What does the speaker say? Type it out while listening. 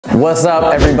What's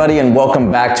up, everybody, and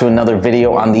welcome back to another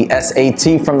video on the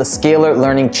SAT from the Scalar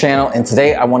Learning channel. And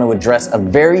today I want to address a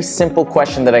very simple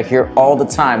question that I hear all the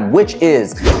time, which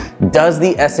is, does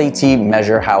the SAT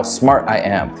measure how smart I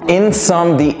am? In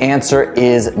sum, the answer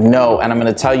is no, and I'm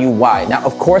going to tell you why. Now,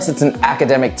 of course, it's an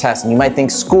academic test, and you might think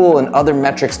school and other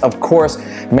metrics, of course,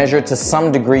 measure to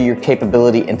some degree your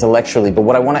capability intellectually. But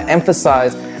what I want to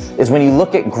emphasize is when you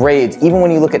look at grades, even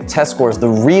when you look at test scores, the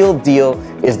real deal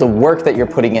is the work that you're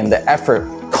putting in, the effort,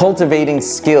 cultivating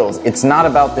skills. It's not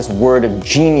about this word of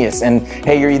genius and,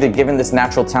 hey, you're either given this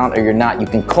natural talent or you're not. You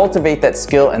can cultivate that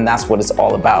skill, and that's what it's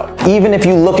all about. Even if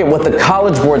you look at what the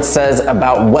College Board says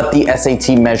about what the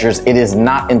SAT measures, it is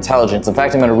not intelligence. In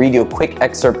fact, I'm going to read you a quick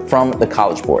excerpt from the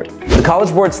College Board. The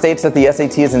College Board states that the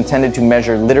SAT is intended to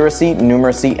measure literacy,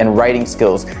 numeracy, and writing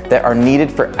skills that are needed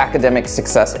for academic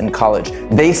success in college.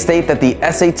 They state that the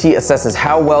SAT assesses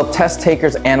how well test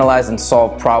takers analyze and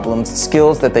solve problems,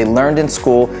 skills that they learned in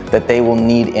school that they will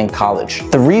need in college.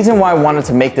 The reason why I wanted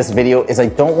to make this video is I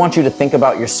don't want you to think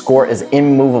about your score as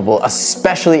immovable,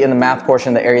 especially in the math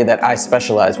portion, the area that I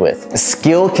specialize with.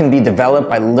 Skill can be developed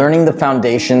by learning the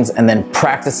foundations and then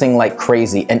practicing like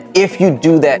crazy. And if you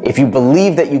do that, if you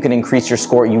believe that you can increase your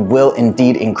score, you will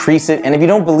indeed increase it. And if you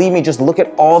don't believe me, just look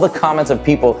at all the comments of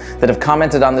people that have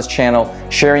commented on this channel,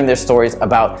 sharing their stories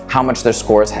about how much their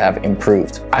scores have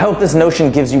improved. I hope this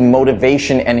notion gives you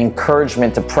motivation and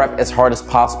encouragement to prep as hard as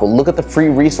possible. Look at the free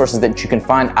resources that you can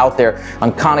find out there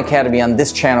on Khan Academy, on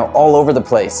this channel, all over the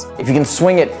place. If you can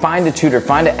swing it, find a tutor,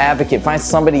 find an advocate, find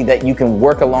somebody that you can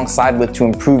work alongside with to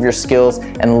improve your skills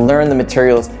and learn the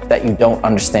materials that you don't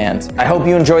understand. I hope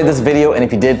you enjoyed this video, and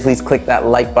if you did, please click that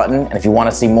like button. And if you want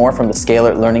to see more from the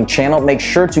Scalar Learning channel, make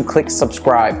sure to click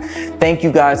subscribe. Thank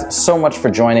you guys so much for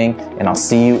joining, and I'll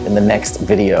see you in the next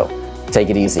video. Take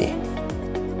it easy.